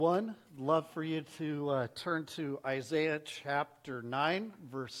One, love for you to turn to Isaiah chapter 9,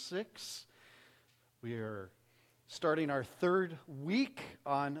 verse 6. We are starting our third week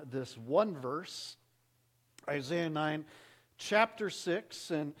on this one verse, Isaiah 9, chapter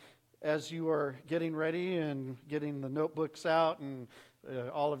 6. And as you are getting ready and getting the notebooks out and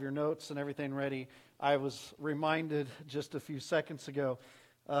all of your notes and everything ready, I was reminded just a few seconds ago,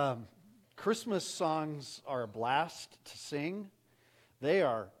 Christmas songs are a blast to sing. They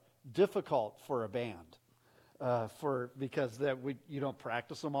are difficult for a band, because you don't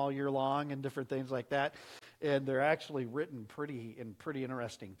practice them all year long and different things like that, and they're actually written in pretty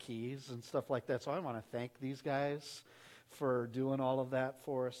interesting keys and stuff like that. So I want to thank these guys for doing all of that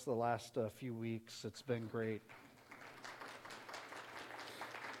for us the last few weeks. It's been great.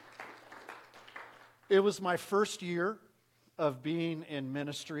 It was my first year of being in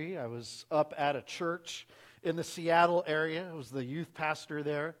ministry. I was up at a church in the Seattle area. I was the youth pastor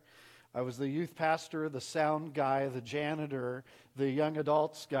there. I was the youth pastor, the sound guy, the janitor, the young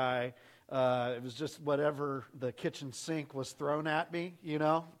adults guy. It was just whatever the kitchen sink was thrown at me,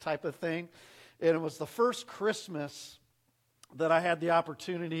 type of thing. And it was the first Christmas that I had the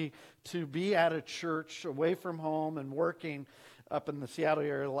opportunity to be at a church away from home and working up in the Seattle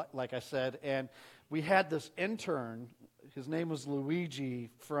area, like I said. And we had this intern. His name was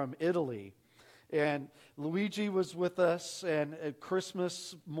Luigi from Italy. And Luigi was with us, and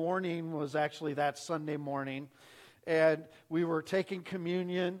Christmas morning was actually that Sunday morning. And we were taking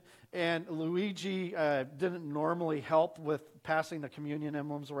communion, and Luigi didn't normally help with passing the communion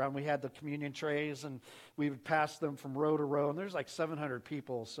emblems around. We had the communion trays, and we would pass them from row to row. And there's like 700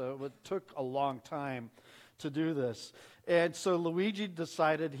 people, so it took a long time to do this. And so Luigi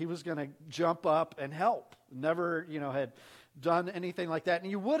decided he was going to jump up and help. Never, had done anything like that.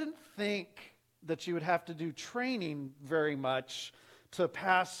 And you wouldn't think that you would have to do training very much to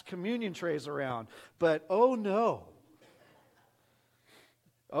pass communion trays around. But oh no.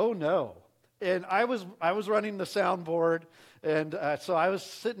 And I was running the soundboard, and so I was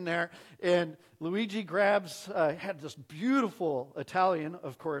sitting there, and Luigi had this beautiful Italian,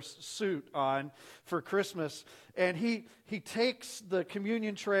 of course, suit on for Christmas, and he takes the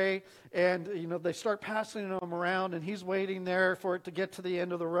communion tray, and they start passing them around, and he's waiting there for it to get to the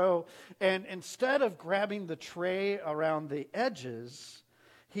end of the row, and instead of grabbing the tray around the edges,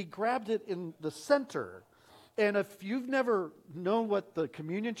 he grabbed it in the center. And if you've never known what the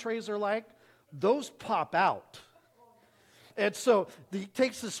communion trays are like, those pop out. And so he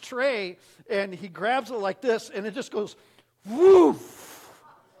takes this tray and he grabs it like this, and it just goes woof.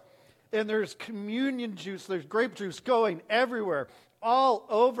 And there's communion juice, there's grape juice going everywhere, all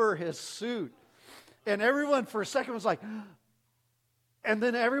over his suit. And everyone for a second was like, and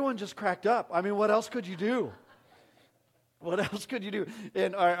then everyone just cracked up. I mean, what else could you do? What else could you do?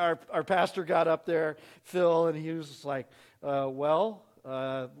 And our pastor got up there, Phil, and he was just like,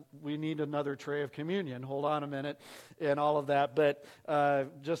 we need another tray of communion. Hold on a minute, and all of that. But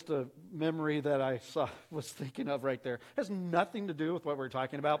just a memory that I was thinking of right there. It has nothing to do with what we're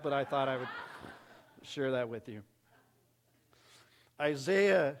talking about, but I thought I would share that with you.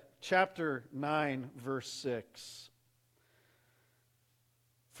 Isaiah chapter 9, verse 6.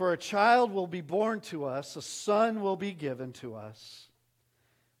 For a child will be born to us, a son will be given to us,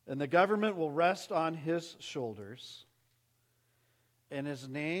 and the government will rest on his shoulders, and his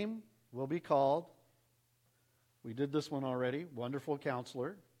name will be called, we did this one already, Wonderful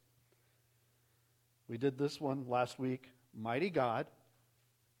Counselor. We did this one last week, Mighty God.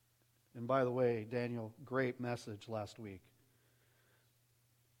 And by the way, Daniel, great message last week.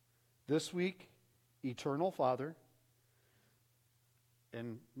 This week, Eternal Father.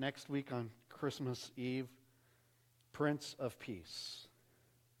 And next week on Christmas Eve, Prince of Peace.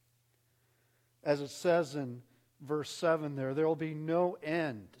 As it says in verse 7 there will be no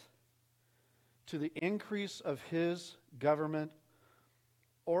end to the increase of his government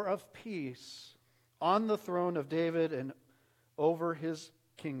or of peace on the throne of David and over his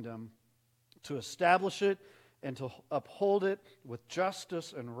kingdom, to establish it and to uphold it with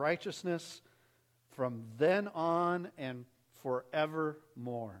justice and righteousness from then on and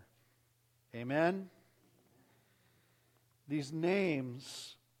forevermore. Amen? These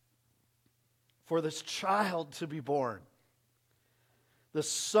names for this child to be born, the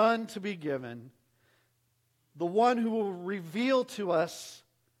son to be given, the one who will reveal to us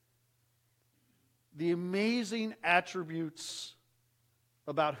the amazing attributes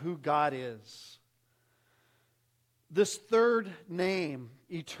about who God is. This third name,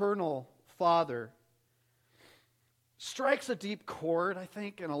 Eternal Father, strikes a deep chord, I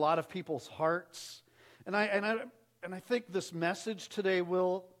think, in a lot of people's hearts. And I think this message today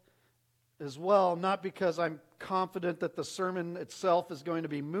will as well, not because I'm confident that the sermon itself is going to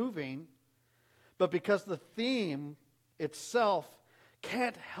be moving, but because the theme itself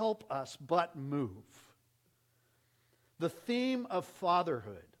can't help us but move. The theme of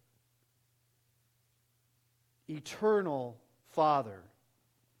fatherhood. Eternal Father.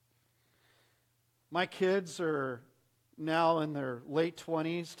 My kids are now in their late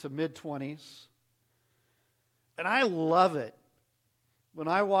 20s to mid-20s. And I love it when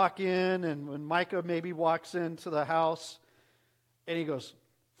I walk in and when Micah maybe walks into the house and he goes,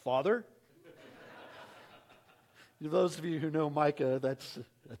 "Father?" Those of you who know Micah, that's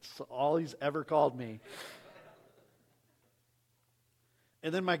all he's ever called me.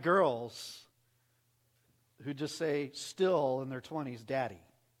 And then my girls, who just say still in their 20s, "Daddy."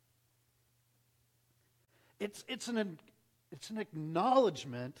 It's an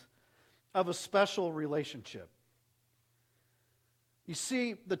acknowledgement of a special relationship. You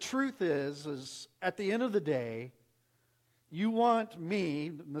see, the truth is at the end of the day, you want me,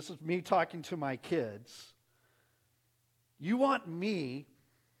 and this is me talking to my kids, you want me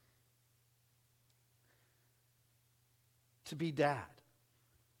to be dad.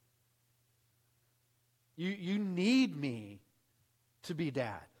 You need me to be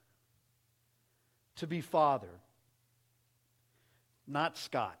dad, to be father, not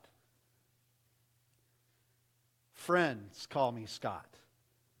Scott. Friends call me Scott.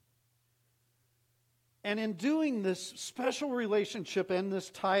 And in doing this special relationship and this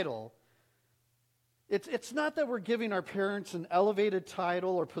title, it's not that we're giving our parents an elevated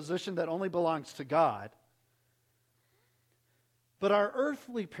title or position that only belongs to God, but our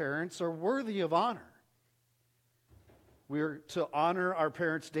earthly parents are worthy of honor. We're to honor our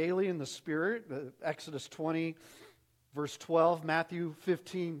parents daily in the Spirit, Exodus 20, verse 12, Matthew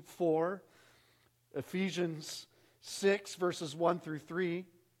 15, 4, Ephesians 6, verses 1 through 3.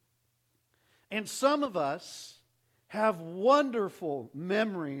 And some of us have wonderful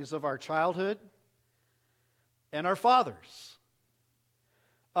memories of our childhood and our fathers.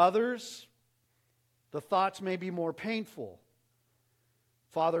 Others, the thoughts may be more painful.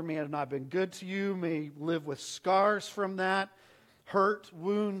 Father may have not been good to you, may live with scars from that, hurt,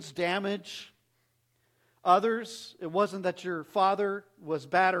 wounds, damage. Others, it wasn't that your father was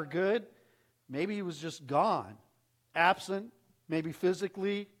bad or good. Maybe he was just gone, absent, maybe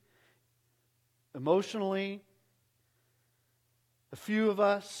physically, emotionally. A few of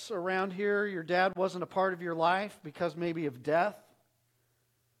us around here, your dad wasn't a part of your life because maybe of death.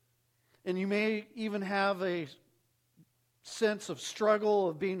 And you may even have a sense of struggle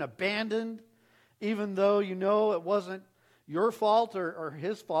of being abandoned, even though you know it wasn't your fault or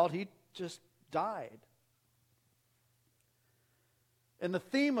his fault. He just died. And the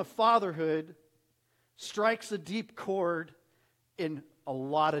theme of fatherhood strikes a deep chord in a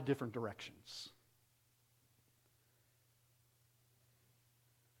lot of different directions.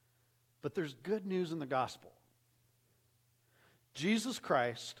 But there's good news in the gospel. Jesus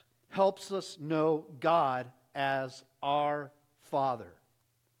Christ helps us know God as our Father.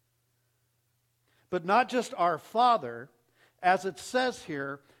 But not just our Father, as it says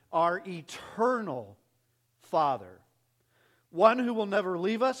here, our eternal Father. One who will never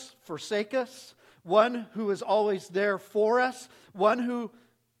leave us, forsake us. One who is always there for us. One who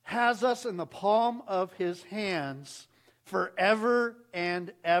has us in the palm of His hands forever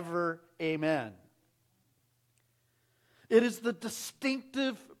and ever. Amen. It is the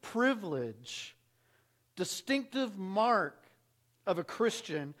distinctive privilege, distinctive mark of a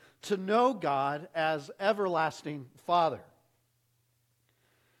Christian to know God as everlasting Father.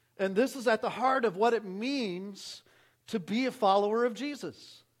 And this is at the heart of what it means to be a follower of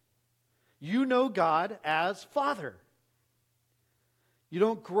Jesus. You know God as Father. You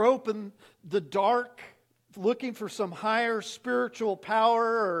don't grope in the dark looking for some higher spiritual power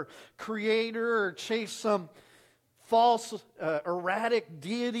or creator or chase some false, erratic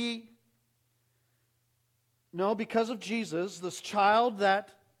deity. No, because of Jesus, this child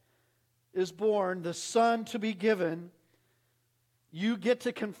that is born, the Son to be given, you get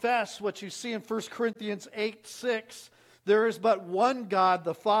to confess what you see in 1 Corinthians 8:6. There is but one God,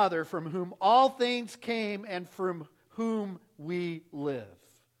 the Father, from whom all things came and from whom we live.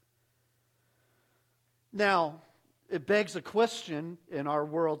 Now, it begs a question in our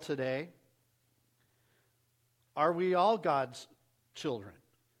world today. Are we all God's children?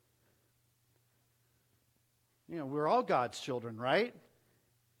 You know, we're all God's children, right?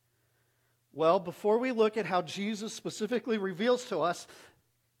 Well, before we look at how Jesus specifically reveals to us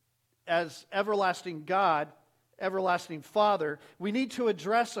as everlasting God, everlasting Father, we need to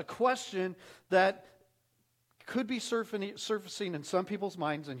address a question that could be surfacing in some people's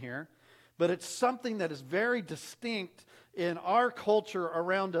minds in here, but it's something that is very distinct in our culture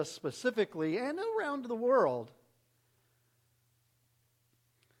around us specifically and around the world.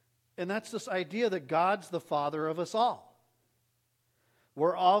 And that's this idea that God's the Father of us all.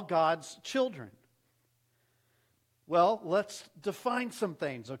 We're all God's children. Well, let's define some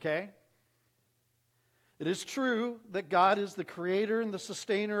things, okay? It is true that God is the creator and the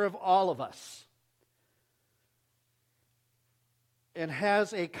sustainer of all of us, and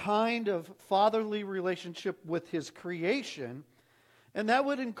has a kind of fatherly relationship with His creation, and that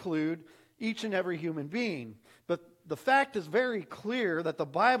would include each and every human being. But the fact is very clear that the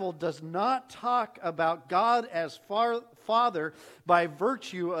Bible does not talk about God as Father by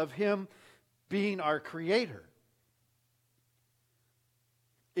virtue of Him being our creator.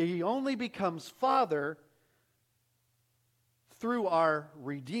 He only becomes Father through our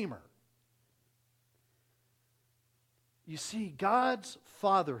Redeemer. You see, God's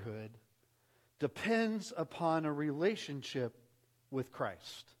fatherhood depends upon a relationship with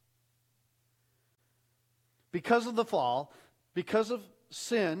Christ. Because of the fall, because of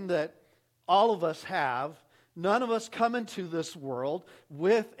sin that all of us have, none of us come into this world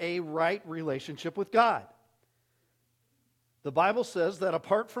with a right relationship with God. The Bible says that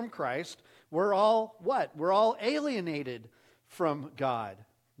apart from Christ, we're all what? We're all alienated from God,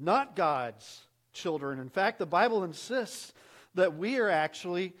 not God's children. In fact, the Bible insists that we are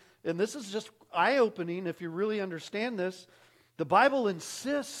actually, and this is just eye-opening if you really understand this, the Bible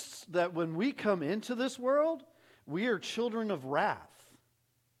insists that when we come into this world, we are children of wrath.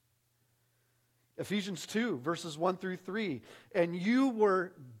 Ephesians 2, verses 1 through 3. And you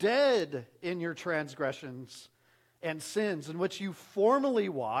were dead in your transgressions and sins, in which you formerly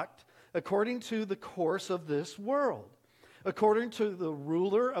walked according to the course of this world, according to the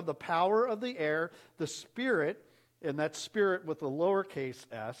ruler of the power of the air, the Spirit, and that Spirit with the lowercase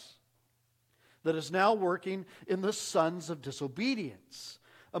s, that is now working in the sons of disobedience,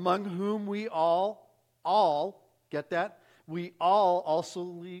 among whom we all, get that? We all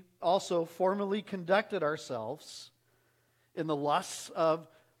also formerly conducted ourselves in the lusts of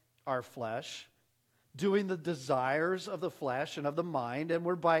our flesh, doing the desires of the flesh and of the mind, and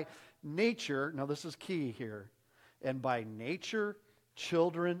were by nature, now this is key here, and by nature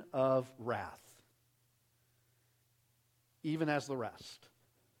children of wrath, even as the rest.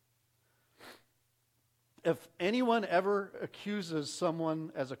 If anyone ever accuses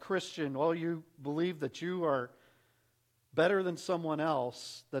someone as a Christian, well, you believe that you are better than someone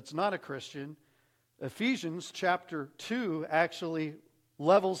else that's not a Christian, Ephesians chapter 2 actually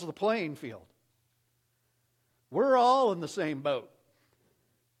levels the playing field. We're all in the same boat.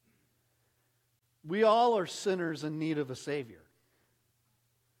 We all are sinners in need of a Savior.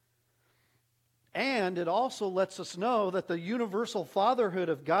 And it also lets us know that the universal fatherhood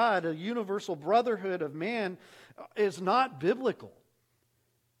of God, a universal brotherhood of man, is not biblical.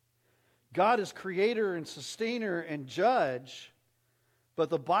 God is creator and sustainer and judge, but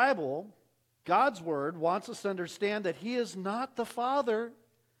the Bible, God's Word, wants us to understand that He is not the Father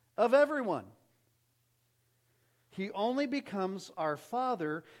of everyone. He only becomes our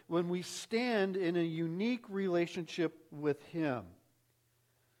Father when we stand in a unique relationship with Him.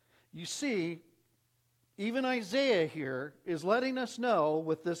 You see, even Isaiah here is letting us know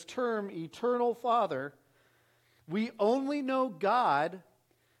with this term, eternal Father, we only know God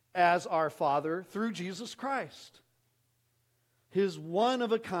as our Father through Jesus Christ, His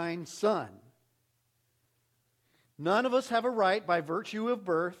one-of-a-kind Son. None of us have a right by virtue of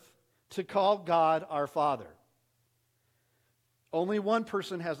birth to call God our Father. Only one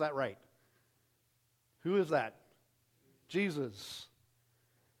person has that right. Who is that? Jesus.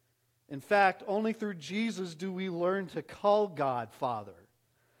 In fact, only through Jesus do we learn to call God Father.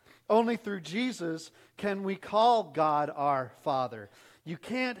 Only through Jesus can we call God our Father. You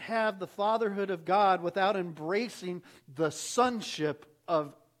can't have the fatherhood of God without embracing the sonship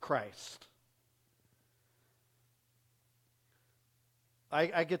of Christ.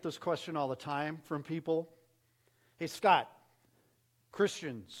 I get this question all the time from people. Hey, Scott,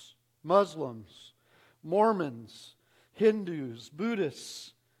 Christians, Muslims, Mormons, Hindus,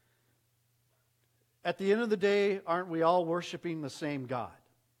 Buddhists, at the end of the day, aren't we all worshiping the same God?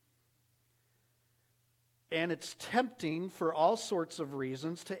 And it's tempting for all sorts of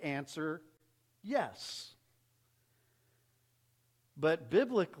reasons to answer yes. But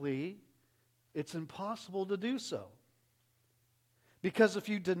biblically, it's impossible to do so. Because if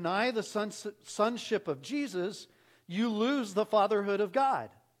you deny the sonship of Jesus, you lose the fatherhood of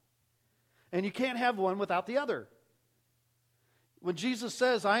God. And you can't have one without the other. When Jesus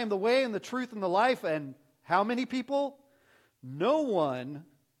says, I am the way and the truth and the life, and how many people? No one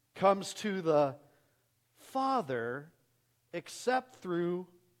comes to the Father except through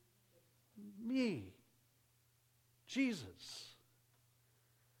me, Jesus.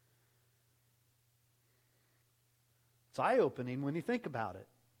 It's eye-opening when you think about it.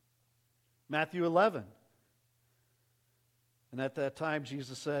 Matthew 11. And at that time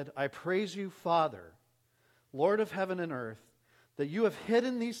Jesus said, I praise you, Father, Lord of heaven and earth, that you have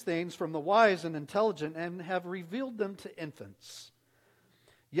hidden these things from the wise and intelligent and have revealed them to infants.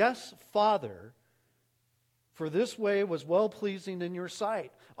 Yes, Father, for this way was well-pleasing in your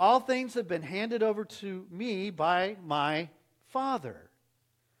sight. All things have been handed over to me by my Father.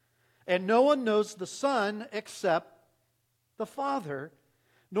 And no one knows the Son except the Father,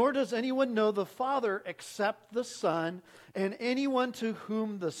 nor does anyone know the Father except the Son, and anyone to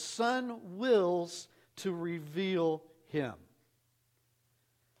whom the Son wills to reveal him.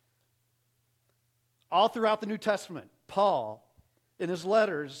 All throughout the New Testament, Paul, in his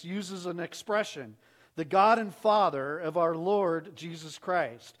letters, uses an expression, the God and Father of our Lord Jesus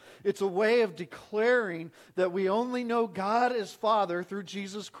Christ. It's a way of declaring that we only know God as Father through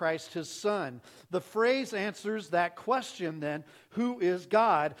Jesus Christ, His Son. The phrase answers that question then, who is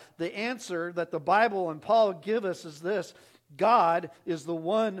God? The answer that the Bible and Paul give us is this: God is the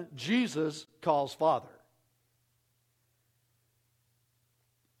one Jesus calls Father.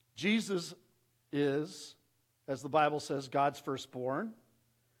 Jesus is, as the Bible says, God's firstborn.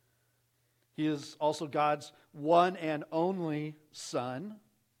 He is also God's one and only Son.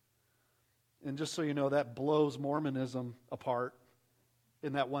 And just so you know, that blows Mormonism apart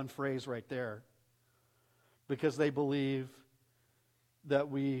in that one phrase right there. Because they believe that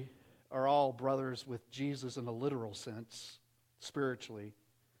we are all brothers with Jesus in a literal sense, spiritually.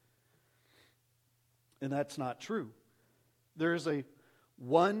 And that's not true. There is a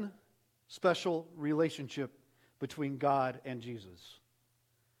one special relationship between God and Jesus.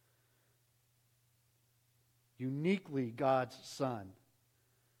 Uniquely God's Son.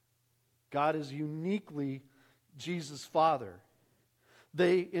 God is uniquely Jesus' Father.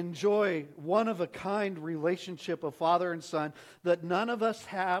 They enjoy one-of-a-kind relationship of father and son that none of us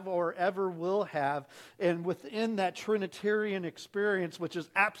have or ever will have, and within that Trinitarian experience, which is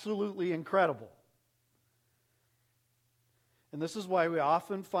absolutely incredible. And this is why we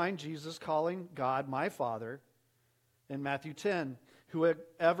often find Jesus calling God my Father in Matthew 10.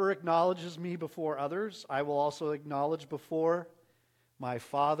 Whoever acknowledges me before others, I will also acknowledge before my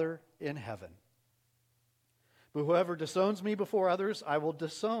Father in heaven. But whoever disowns me before others, I will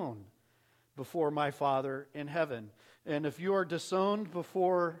disown before my Father in heaven. And if you are disowned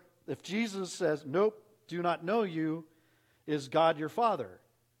before, if Jesus says, nope, do not know you, is God your Father?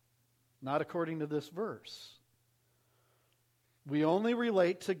 Not according to this verse. We only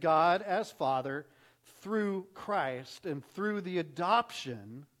relate to God as Father through Christ and through the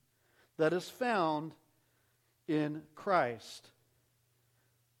adoption that is found in Christ.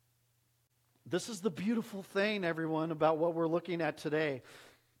 This is the beautiful thing, everyone, about what we're looking at today.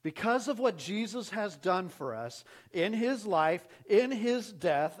 Because of what Jesus has done for us in His life, in His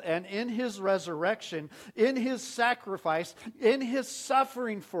death, and in His resurrection, in His sacrifice, in His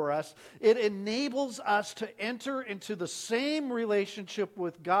suffering for us, it enables us to enter into the same relationship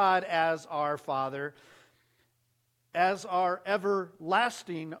with God as our Father, as our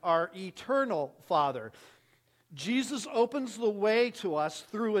everlasting, our eternal Father. Jesus opens the way to us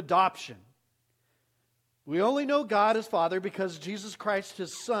through adoption. We only know God as Father because Jesus Christ,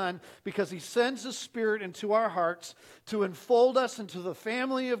 His Son, because He sends His Spirit into our hearts to enfold us into the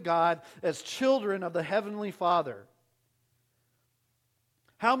family of God as children of the Heavenly Father.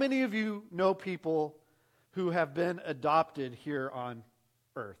 How many of you know people who have been adopted here on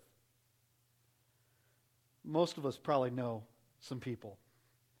earth? Most of us probably know some people.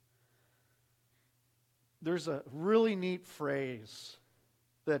 There's a really neat phrase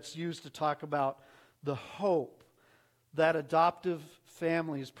that's used to talk about the hope that adoptive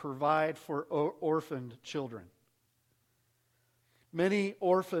families provide for orphaned children. Many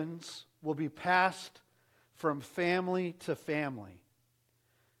orphans will be passed from family to family.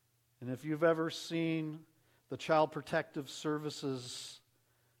 And if you've ever seen the Child Protective Services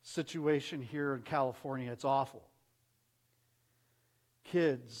situation here in California, it's awful.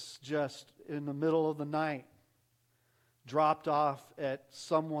 Kids just in the middle of the night dropped off at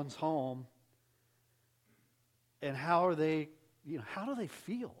someone's home. And how do they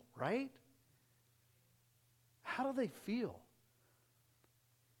feel, right? How do they feel?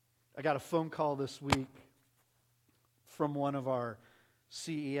 I got a phone call this week from one of our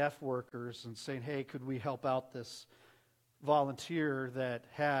CEF workers and saying, hey, could we help out this volunteer that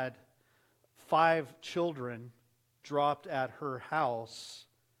had 5 children dropped at her house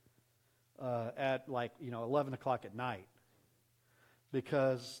at 11 o'clock at night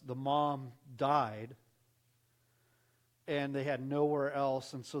because the mom died and they had nowhere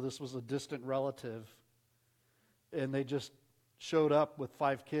else, and so this was a distant relative, and they just showed up with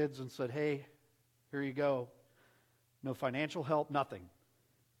 5 kids and said, hey, here you go. No financial help, nothing.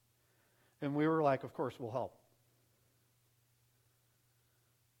 And we were like, of course, we'll help.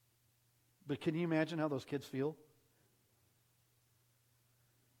 But can you imagine how those kids feel?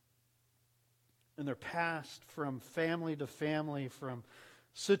 And they're passed from family to family, from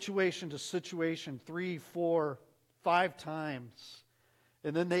situation to situation, 3, 4, 5 times.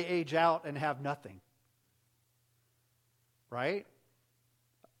 And then they age out and have nothing. Right?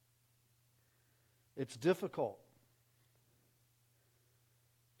 It's difficult.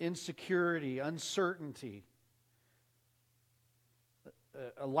 Insecurity, uncertainty,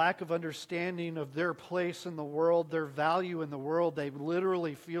 a lack of understanding of their place in the world, their value in the world. They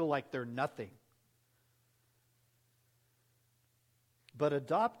literally feel like they're nothing. But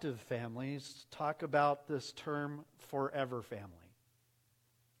adoptive families talk about this term forever family.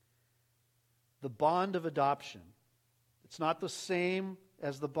 The bond of adoption. It's not the same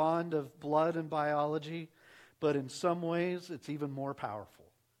as the bond of blood and biology, but in some ways it's even more powerful.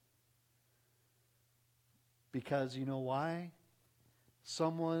 Because you know why?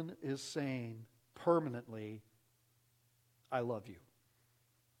 Someone is saying permanently, I love you.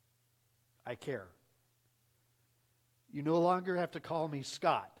 I care. You no longer have to call me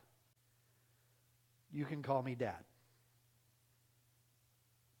Scott. You can call me Dad.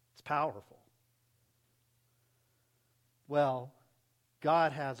 It's powerful. Well,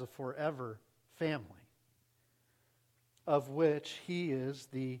 God has a forever family, of which He is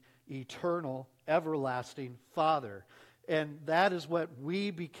the eternal, everlasting Father. And that is what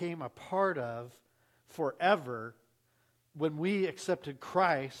we became a part of forever when we accepted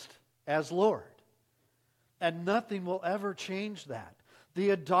Christ as Lord. And nothing will ever change that.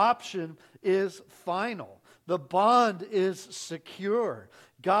 The adoption is final. The bond is secure.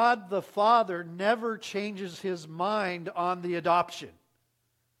 God the Father never changes His mind on the adoption.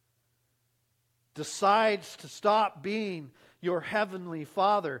 Decides to stop being your heavenly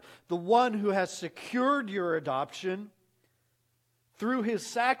Father. The one who has secured your adoption through His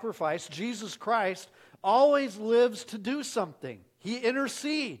sacrifice, Jesus Christ, always lives to do something. He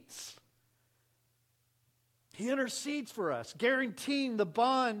intercedes. He intercedes for us, guaranteeing the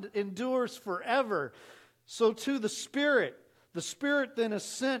bond endures forever. So too the Spirit then is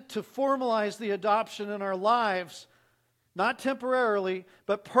sent to formalize the adoption in our lives, not temporarily,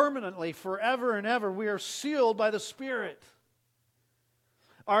 but permanently, forever and ever. We are sealed by the Spirit.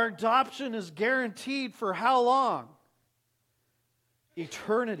 Our adoption is guaranteed for how long?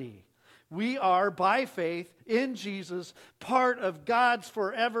 Eternity. We are, by faith in Jesus, part of God's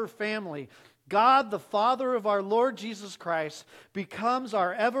forever family. God, the Father of our Lord Jesus Christ, becomes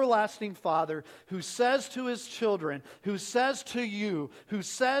our everlasting Father who says to His children, who says to you, who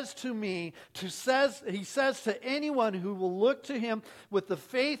says to me, He says to anyone who will look to Him with the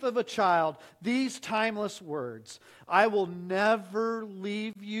faith of a child, these timeless words, I will never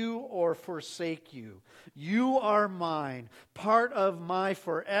leave you or forsake you. You are mine, part of my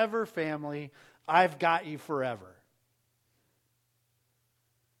forever family. I've got you forever.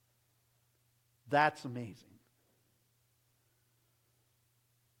 That's amazing.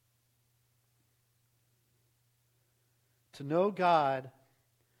 To know God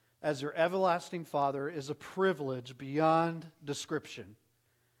as your everlasting Father is a privilege beyond description.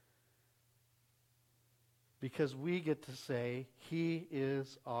 Because we get to say, He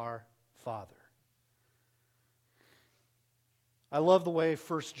is our Father. I love the way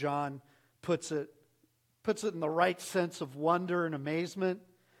 1 John puts it in the right sense of wonder and amazement.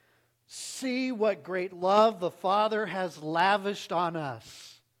 See what great love the Father has lavished on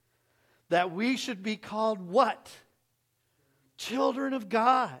us, that we should be called what? Children of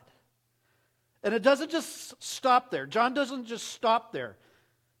God. And it doesn't just stop there. John doesn't just stop there.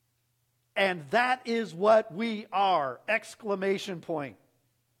 And that is what we are! Exclamation point.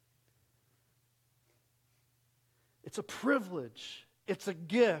 It's a privilege. It's a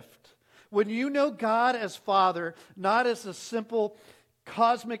gift. When you know God as Father, not as a simple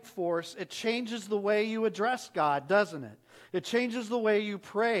cosmic force, it changes the way you address God, doesn't it? It changes the way you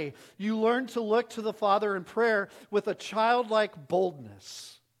pray. You learn to look to the Father in prayer with a childlike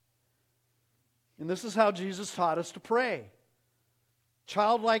boldness. And this is how Jesus taught us to pray.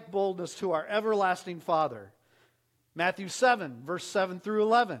 Childlike boldness to our everlasting Father. Matthew 7, verse 7 through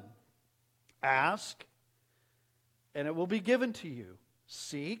 11. Ask, and it will be given to you.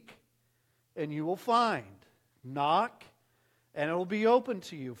 Seek, and you will find. Knock, and it will be open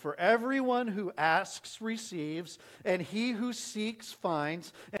to you. For everyone who asks receives, and he who seeks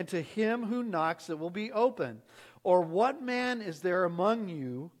finds, and to him who knocks it will be open. Or what man is there among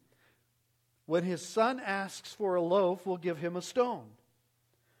you, when his son asks for a loaf, will give him a stone?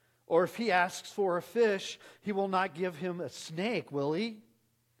 Or if he asks for a fish, he will not give him a snake, will he?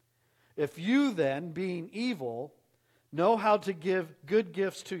 If you then, being evil, know how to give good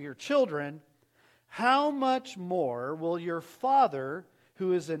gifts to your children, how much more will your Father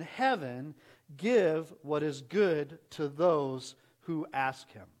who is in heaven give what is good to those who ask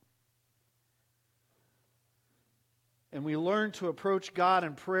him? And we learn to approach God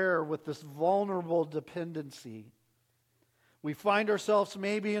in prayer with this vulnerable dependency. We find ourselves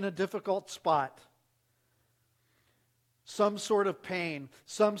maybe in a difficult spot. Some sort of pain,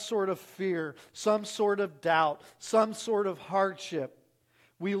 some sort of fear, some sort of doubt, some sort of hardship.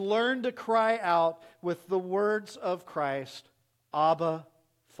 We learn to cry out with the words of Christ, Abba,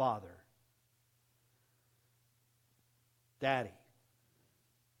 Father. Daddy.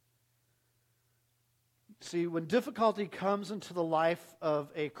 See, when difficulty comes into the life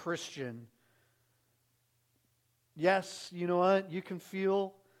of a Christian, yes, you know what? You can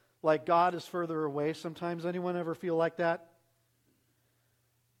feel like God is further away sometimes. Anyone ever feel like that?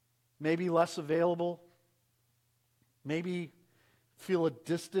 Maybe less available. Maybe feel a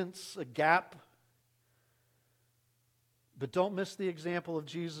distance, a gap. But don't miss the example of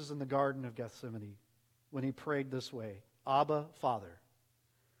Jesus in the Garden of Gethsemane when he prayed this way, Abba, Father,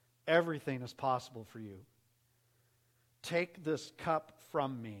 everything is possible for you. Take this cup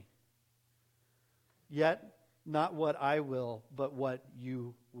from me. Yet not what I will, but what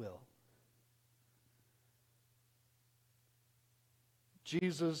you will.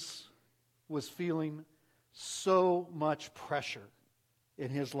 Jesus was feeling so much pressure in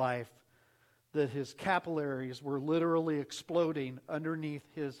his life that his capillaries were literally exploding underneath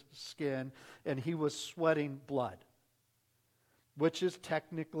his skin, and he was sweating blood, which is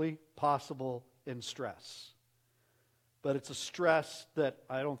technically possible in stress. But it's a stress that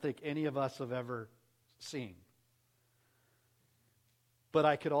I don't think any of us have ever seen. But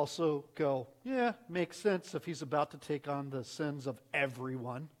I could also go, yeah, makes sense if he's about to take on the sins of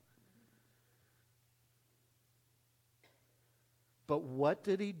everyone. But what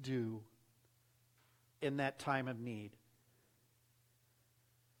did he do in that time of need?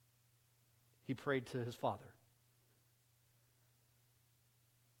 He prayed to his Father.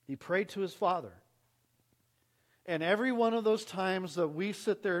 He prayed to his Father. And every one of those times that we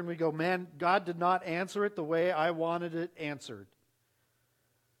sit there and we go, man, God did not answer it the way I wanted it answered.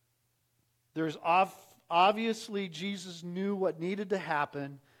 There's obviously Jesus knew what needed to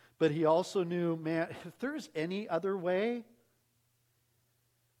happen, but he also knew, man, if there's any other way,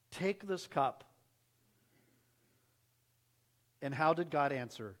 take this cup. And how did God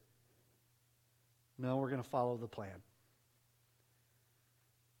answer? No, we're going to follow the plan.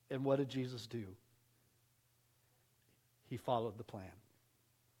 And what did Jesus do? He followed the plan.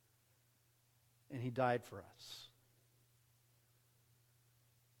 And he died for us.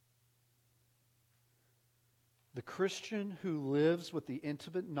 The Christian who lives with the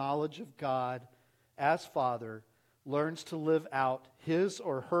intimate knowledge of God as Father learns to live out his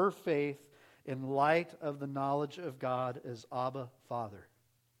or her faith in light of the knowledge of God as Abba, Father.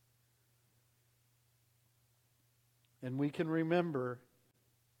 And we can remember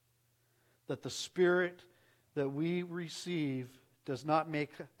that the Spirit that we receive does not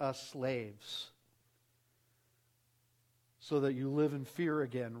make us slaves so that you live in fear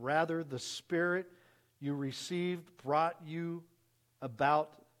again. Rather, the Spirit you received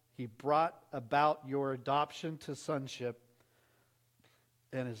He brought about your adoption to sonship.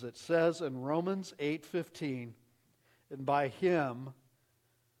 And as it says in Romans 8:15, and by him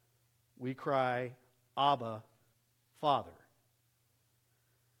we cry, Abba, Father.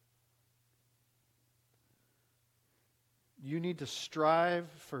 You need to strive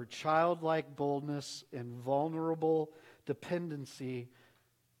for childlike boldness and vulnerable dependency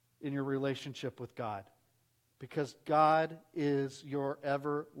in your relationship with God, because God is your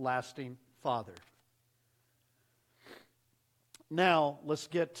everlasting Father. Now, let's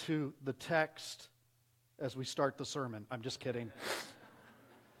get to the text as we start the sermon. I'm just kidding.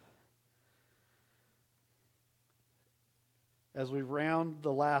 As we round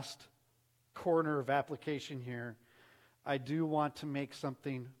the last corner of application here, I do want to make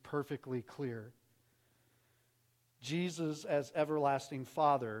something perfectly clear. Jesus, as everlasting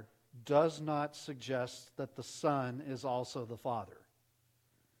Father, does not suggest that the Son is also the Father.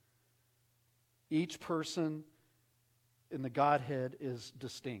 Each person in the Godhead is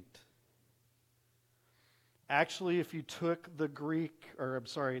distinct. Actually, if you took the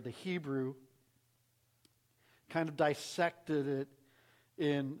the Hebrew, kind of dissected it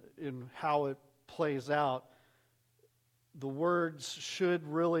in how it plays out, the words should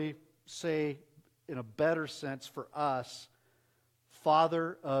really say, in a better sense for us,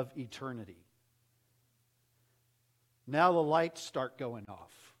 Father of eternity. Now the lights start going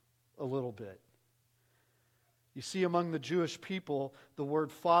off a little bit. You see, among the Jewish people, the word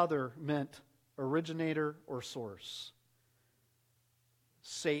Father meant originator or source.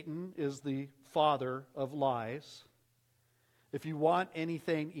 Satan is the father of lies. If you want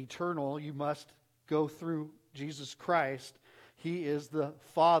anything eternal, you must go through Jesus Christ. He is the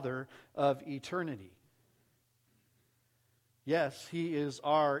Father of eternity. Yes, He is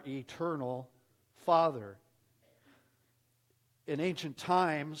our eternal Father. In ancient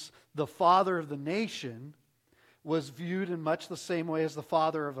times, the father of the nation was viewed in much the same way as the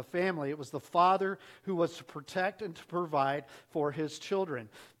father of a family. It was the father who was to protect and to provide for his children.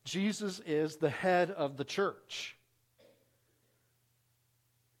 Jesus is the head of the church.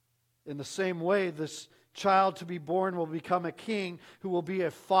 In the same way, this child to be born will become a king who will be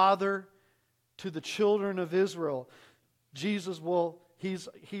a father to the children of Israel. Jesus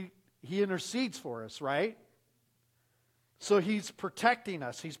he intercedes for us, right? So He's protecting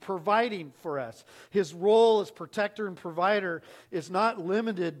us. He's providing for us. His role as protector and provider is not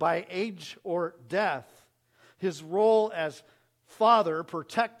limited by age or death. His role as Father,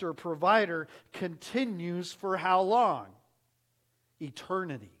 protector, provider continues for how long?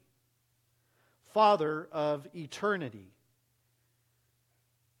 Eternity. Father of eternity.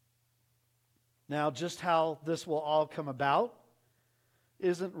 Now, just how this will all come about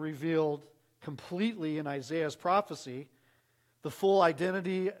isn't revealed completely in Isaiah's prophecy. The full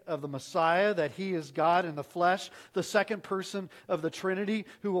identity of the Messiah, that He is God in the flesh, the second person of the Trinity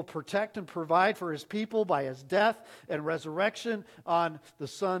who will protect and provide for His people by His death and resurrection on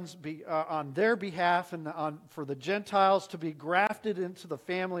on their behalf and for the Gentiles to be grafted into the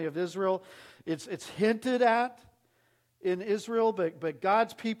family of Israel. It's hinted at in Israel, but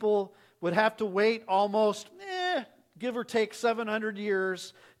God's people would have to wait almost, give or take 700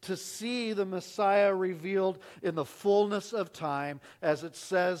 years to see the Messiah revealed in the fullness of time, as it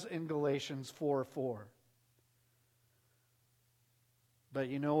says in Galatians 4:4. But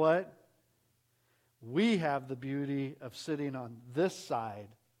you know what? We have the beauty of sitting on this side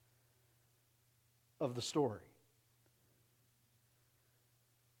of the story.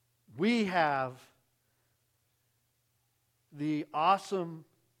 We have the awesome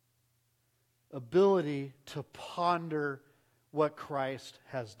ability to ponder what Christ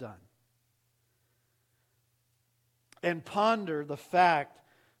has done. And ponder the fact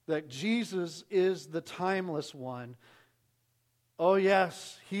that Jesus is the timeless one. Oh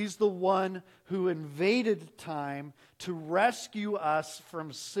yes, He's the one who invaded time to rescue us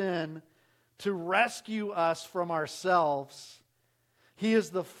from sin, to rescue us from ourselves. He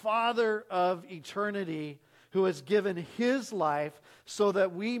is the Father of eternity who has given His life so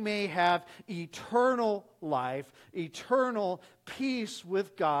that we may have eternal life, eternal peace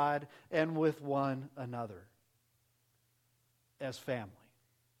with God and with one another as family.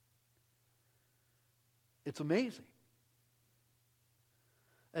 It's amazing.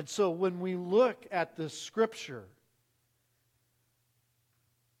 And so when we look at the Scripture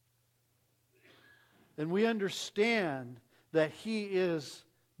and we understand that He is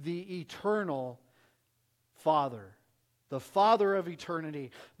the eternal Father, the Father of eternity,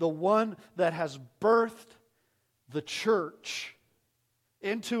 the one that has birthed the church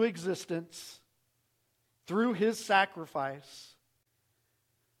into existence through His sacrifice,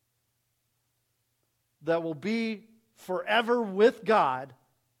 that will be forever with God,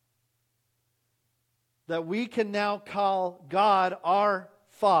 that we can now call God our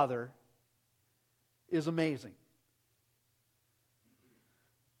Father, is amazing.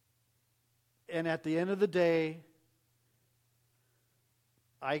 And at the end of the day,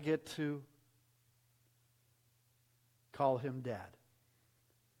 I get to call Him Dad.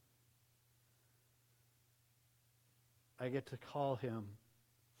 I get to call Him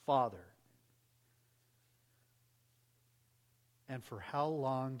Father. And for how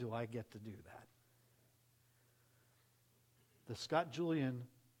long do I get to do that? The Scott Julian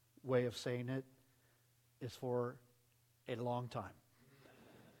way of saying it is for a long time.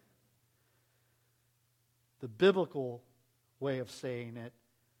 The biblical way of saying it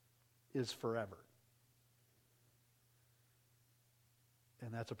is forever.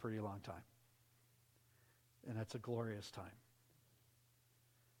 And that's a pretty long time. And that's a glorious time.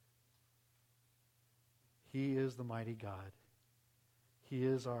 He is the mighty God. He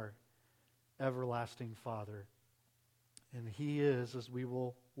is our everlasting Father. And He is, as we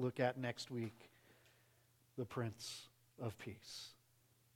will look at next week, the Prince of Peace.